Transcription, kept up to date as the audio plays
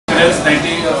experience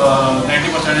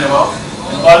 90% above,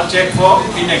 and all check for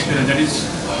inexperience, that is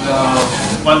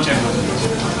one check.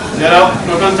 There are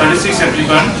total 36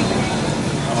 applicants,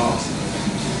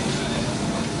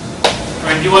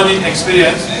 21 in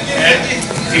experience and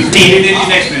 15 in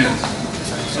inexperience.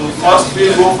 So first we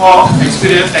will go for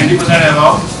experience 90%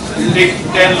 above, we will take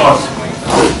 10 lots.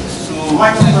 So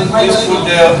please put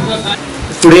there.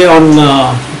 Today on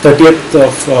 30th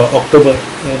of October,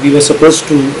 we were supposed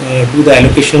to do the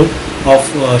allocation of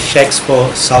shacks for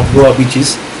South Goa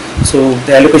beaches. So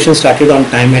the allocation started on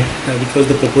time at which was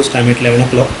the proposed time at 11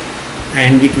 o'clock,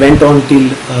 and it went on till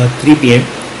 3 p.m.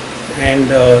 and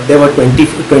there were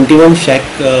 21 shack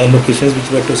locations which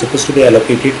were supposed to be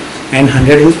allocated, and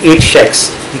 108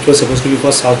 shacks which were supposed to be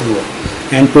for South Goa,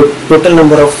 and total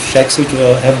number of shacks which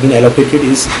have been allocated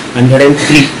is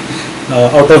 103,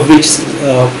 out of which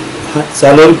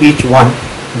Salor Beach 1,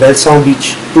 Valsong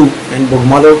Beach 2 and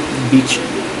Bogmalo Beach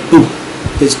 2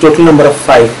 is total number of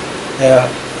 5,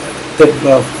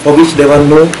 for which there were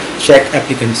no shack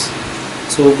applicants.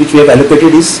 So which we have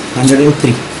allocated is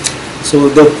 103. So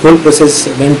the whole process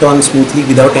went on smoothly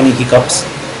without any hiccups.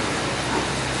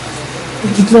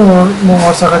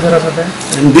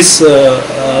 And this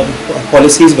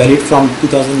policy is valid from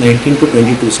 2019 to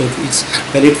 22. So it's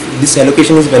valid. This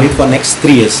allocation is valid for next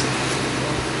 3 years.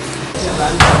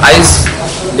 As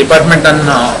department and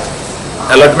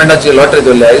allotment of lottery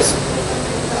is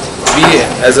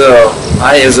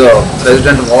I as a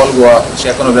president of All Goa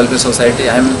Shakono Welfare Society,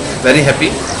 I am very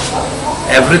happy.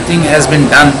 Everything has been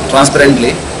done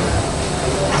transparently,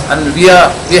 and we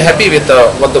are happy with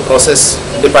what the process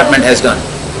department has done.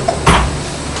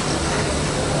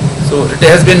 So it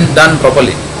has been done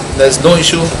properly. There is no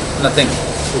issue, nothing.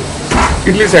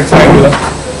 It is exactly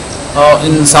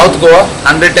in South Goa,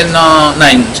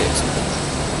 109 checks.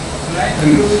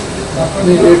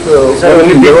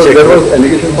 There was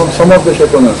allegation from some of the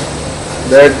shareholders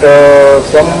that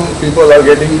some people are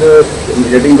getting the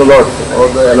lot or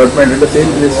the allotment at the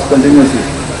same place continuously.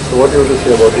 So what do you have to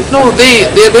say about it? No, they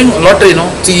are doing lottery,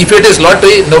 no. See, if it is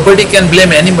lottery, nobody can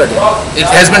blame anybody. It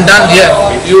has been done here.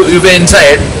 You were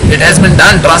inside. It has been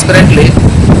done transparently.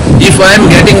 If I am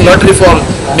getting lottery for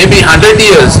maybe 100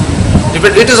 years, if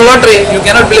it is lottery, you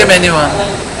cannot blame anyone.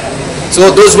 So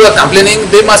those who are complaining,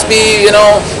 they must be,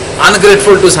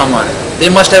 ungrateful to someone. They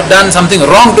must have done something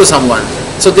wrong to someone.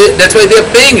 So that's why they are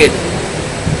paying it.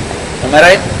 Am I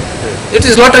right? It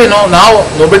is lottery, no. Now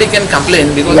nobody can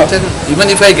complain because even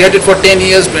if I get it for 10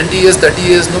 years, 20 years, 30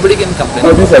 years, nobody can complain.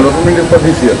 So this allotment is for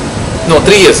this year? No,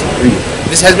 3 years. 3 years.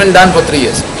 This has been done for 3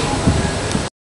 years.